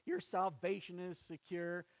on, your salvation is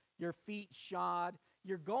secure, your feet shod,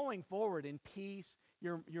 you're going forward in peace,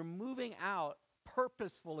 you're moving out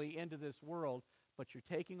purposefully into this world, but you're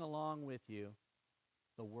taking along with you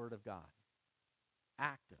the Word of God.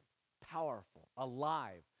 Active, powerful,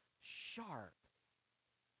 alive, sharp.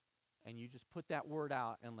 And you just put that Word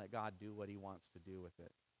out and let God do what He wants to do with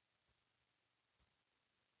it.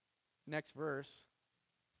 Next verse,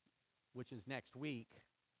 which is next week.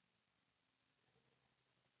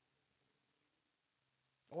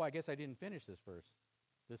 Oh, I guess I didn't finish this verse,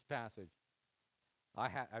 this passage. I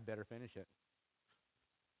better finish it.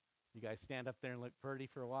 You guys stand up there and look pretty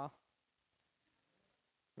for a while.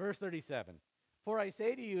 Verse 37. For I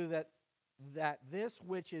say to you that this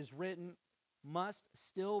which is written must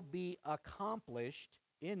still be accomplished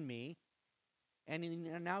in me.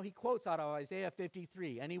 And now he quotes out of Isaiah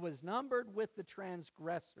 53. And he was numbered with the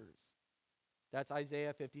transgressors. That's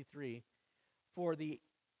Isaiah 53. For the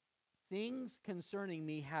things concerning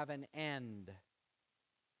me have an end.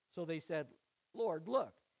 So they said, Lord,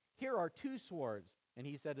 look, here are two swords. And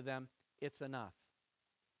he said to them, it's enough.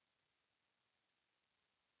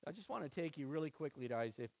 I just want to take you really quickly to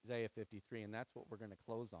Isaiah 53, and that's what we're going to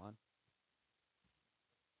close on.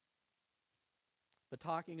 but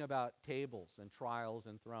talking about tables and trials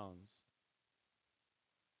and thrones.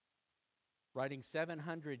 Writing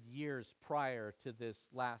 700 years prior to this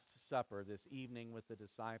Last Supper, this evening with the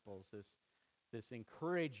disciples, this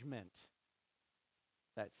encouragement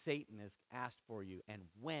that Satan has asked for you, and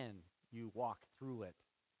when you walk through it,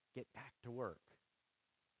 get back to work.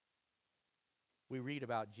 We read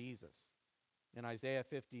about Jesus in Isaiah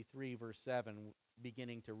 53, verse 7,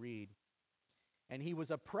 beginning to read. And he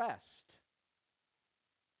was oppressed,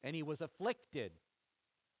 and he was afflicted,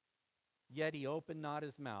 yet he opened not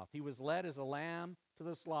his mouth. He was led as a lamb to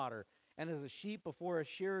the slaughter, and as a sheep before his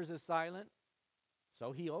shearers is silent,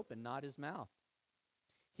 so he opened not his mouth.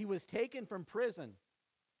 He was taken from prison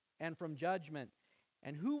and from judgment,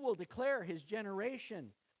 and who will declare his generation?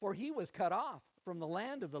 For he was cut off from the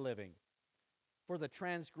land of the living. For the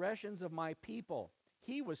transgressions of my people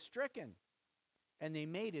he was stricken, and they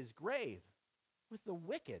made his grave with the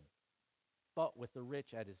wicked, but with the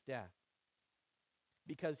rich at his death.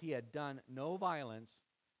 Because he had done no violence,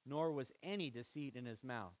 nor was any deceit in his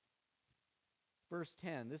mouth. Verse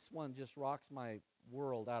 10, this one just rocks my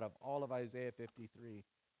world out of all of Isaiah 53.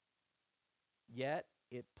 Yet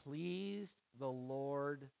it pleased the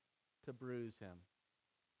Lord to bruise him.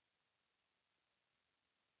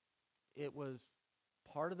 It was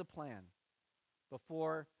part of the plan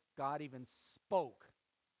before God even spoke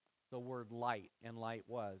the word light, and light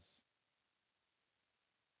was.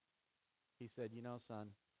 He said, you know, son,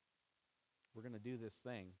 we're going to do this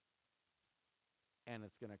thing, and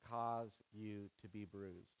it's going to cause you to be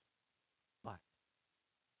bruised. But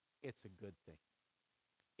it's a good thing.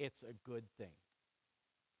 It's a good thing.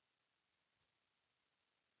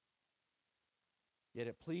 Yet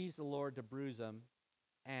it pleased the Lord to bruise him,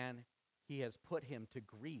 and he has put him to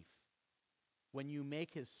grief. When you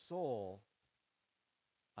make his soul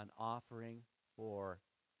an offering for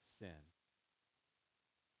sin.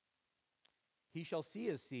 He shall see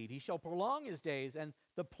his seed. He shall prolong his days, and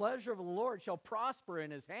the pleasure of the Lord shall prosper in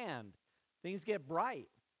his hand. Things get bright.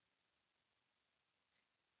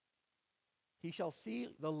 He shall see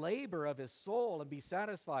the labor of his soul and be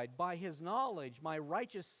satisfied. By his knowledge, my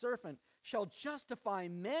righteous servant shall justify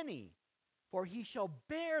many, for he shall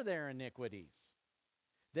bear their iniquities.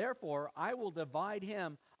 Therefore, I will divide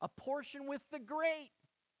him a portion with the great.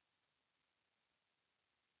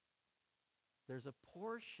 There's a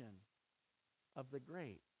portion of the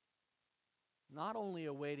great, not only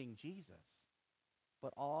awaiting Jesus,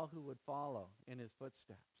 but all who would follow in his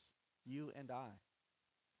footsteps, you and I.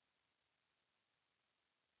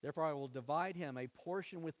 Therefore I will divide him a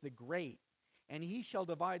portion with the great, and he shall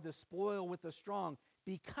divide the spoil with the strong,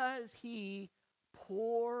 because he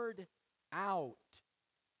poured out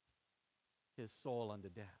his soul unto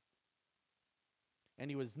death. And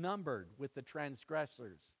he was numbered with the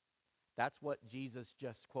transgressors. That's what Jesus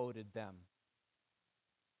just quoted them.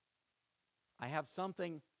 I have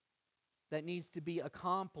something that needs to be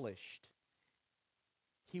accomplished.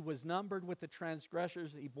 He was numbered with the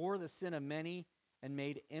transgressors. He bore the sin of many and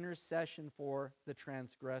made intercession for the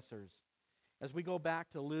transgressors. As we go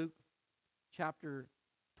back to Luke chapter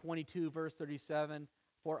 22, verse 37,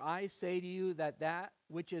 for I say to you that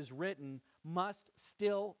which is written must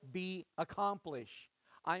still be accomplished.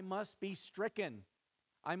 I must be stricken.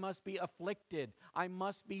 I must be afflicted. I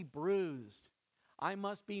must be bruised. I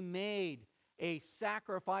must be made a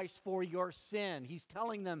sacrifice for your sin. He's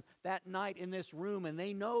telling them that night in this room, and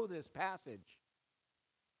they know this passage.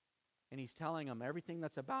 And he's telling them everything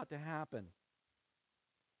that's about to happen.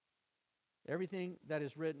 Everything that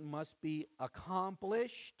is written must be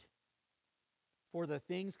accomplished, for the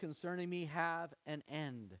things concerning me have an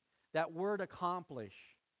end. That word accomplish,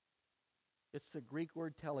 it's the Greek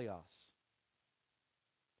word teleos.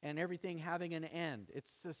 And everything having an end.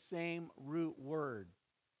 It's the same root word.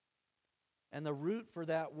 And the root for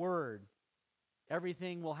that word,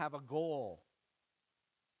 everything will have a goal.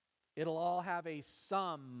 It'll all have a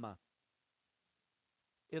sum.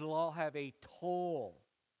 It'll all have a toll.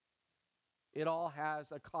 It all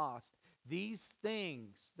has a cost. These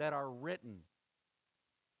things that are written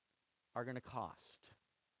are going to cost.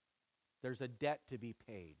 There's a debt to be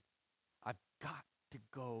paid. I've got to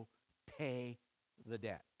go pay the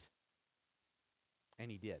debt.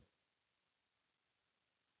 And he did.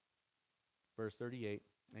 Verse 38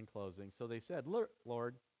 in closing. So they said,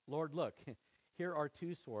 Lord, look, here are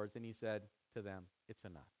 2 swords. And he said to them, it's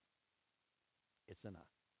enough. It's enough.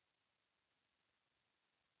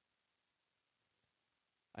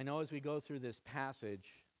 I know as we go through this passage,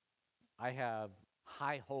 I have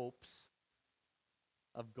high hopes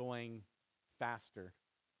of going faster.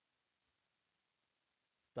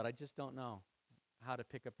 But I just don't know how to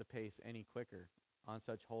pick up the pace any quicker. on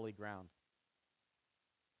such holy ground.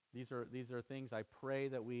 These are things I pray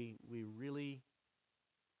that we really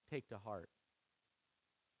take to heart,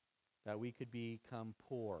 that we could become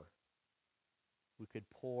poor. We could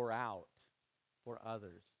pour out for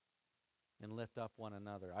others and lift up one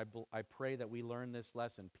another. I pray that we learn this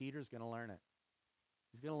lesson. Peter's going to learn it.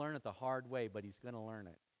 He's going to learn it the hard way, but he's going to learn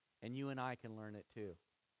it. And you and I can learn it too.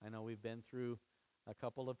 I know we've been through a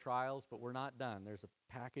couple of trials, but we're not done. There's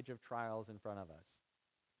a package of trials in front of us.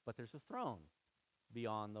 But there's a throne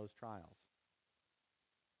beyond those trials.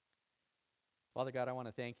 Father God, I want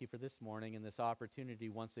to thank you for this morning and this opportunity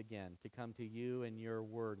once again to come to you and your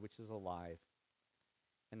word, which is alive,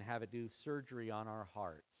 and have it do surgery on our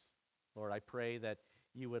hearts. Lord, I pray that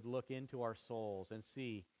you would look into our souls and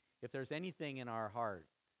see if there's anything in our heart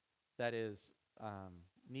that is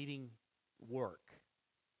needing work.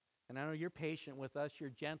 And I know you're patient with us, you're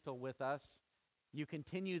gentle with us. You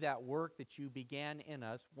continue that work that you began in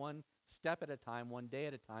us, one step at a time, one day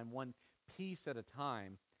at a time, one piece at a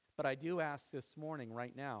time. But I do ask this morning,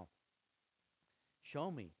 right now,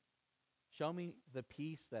 show me the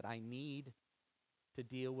piece that I need to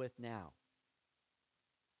deal with now.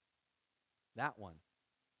 That one.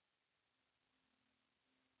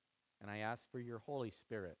 And I ask for your Holy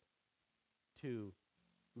Spirit to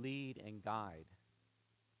lead and guide,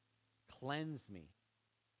 cleanse me,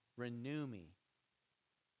 renew me,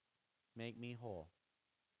 make me whole.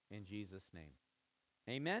 In Jesus' name.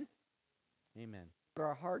 Amen? Amen. But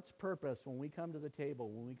our heart's purpose when we come to the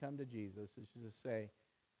table, when we come to Jesus, is to say,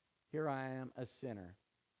 here I am, a sinner.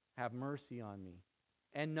 Have mercy on me.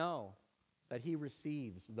 And know that he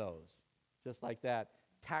receives those. Just like that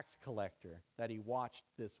tax collector that he watched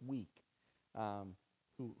this week,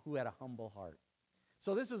 who had a humble heart.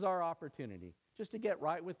 So this is our opportunity, just to get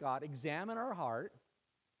right with God, examine our heart.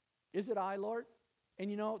 Is it I, Lord? And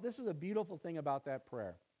you know, this is a beautiful thing about that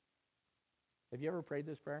prayer. Have you ever prayed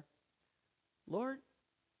this prayer? Lord,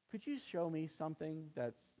 could you show me something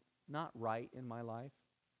that's not right in my life?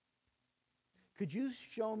 Could you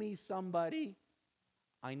show me somebody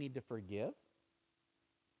I need to forgive?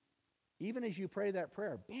 Even as you pray that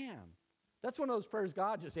prayer, bam. That's one of those prayers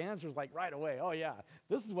God just answers like right away. Oh yeah,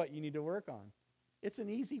 this is what you need to work on. It's an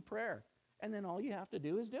easy prayer. And then all you have to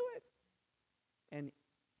do is do it. And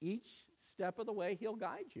each step of the way, he'll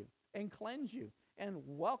guide you and cleanse you and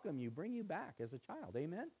welcome you, bring you back as a child.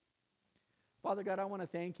 Amen? Father God, I want to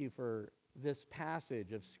thank you for this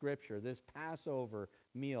passage of Scripture, this Passover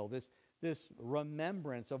meal, this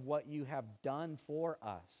remembrance of what you have done for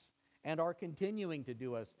us and are continuing to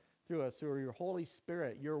do through us, through your Holy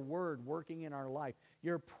Spirit, your word working in our life,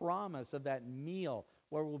 your promise of that meal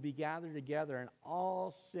where we'll be gathered together and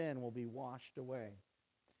all sin will be washed away.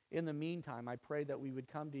 In the meantime, I pray that we would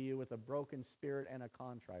come to you with a broken spirit and a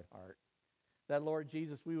contrite heart. That, Lord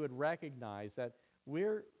Jesus, we would recognize that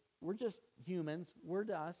we're just humans, we're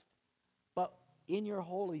dust, but in your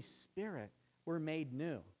Holy Spirit, we're made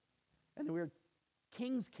new. And we're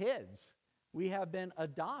king's kids. We have been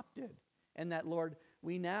adopted. And that, Lord,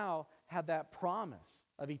 we now have that promise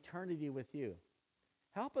of eternity with you.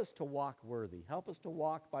 Help us to walk worthy. Help us to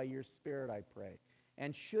walk by your Spirit, I pray.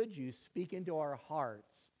 And should you speak into our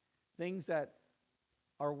hearts things that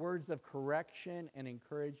are words of correction and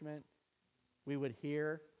encouragement, we would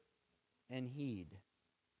hear and heed.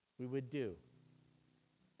 We would do.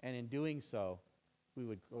 And in doing so, we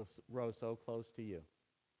would grow so close to you.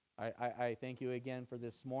 I thank you again for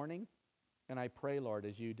this morning. And I pray, Lord,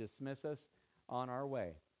 as you dismiss us on our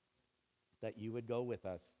way, that you would go with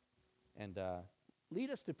us and lead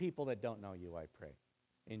us to people that don't know you, I pray.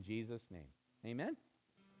 In Jesus' name. Amen.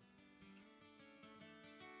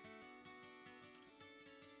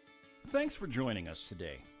 Thanks for joining us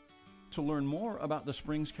today. To learn more about the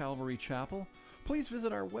Springs Calvary Chapel, please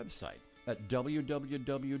visit our website at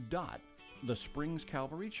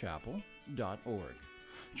www.thespringscalvarychapel.org.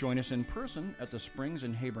 Join us in person at the Springs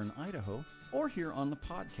in Heyburn, Idaho, or here on the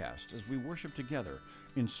podcast as we worship together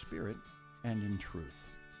in spirit and in truth.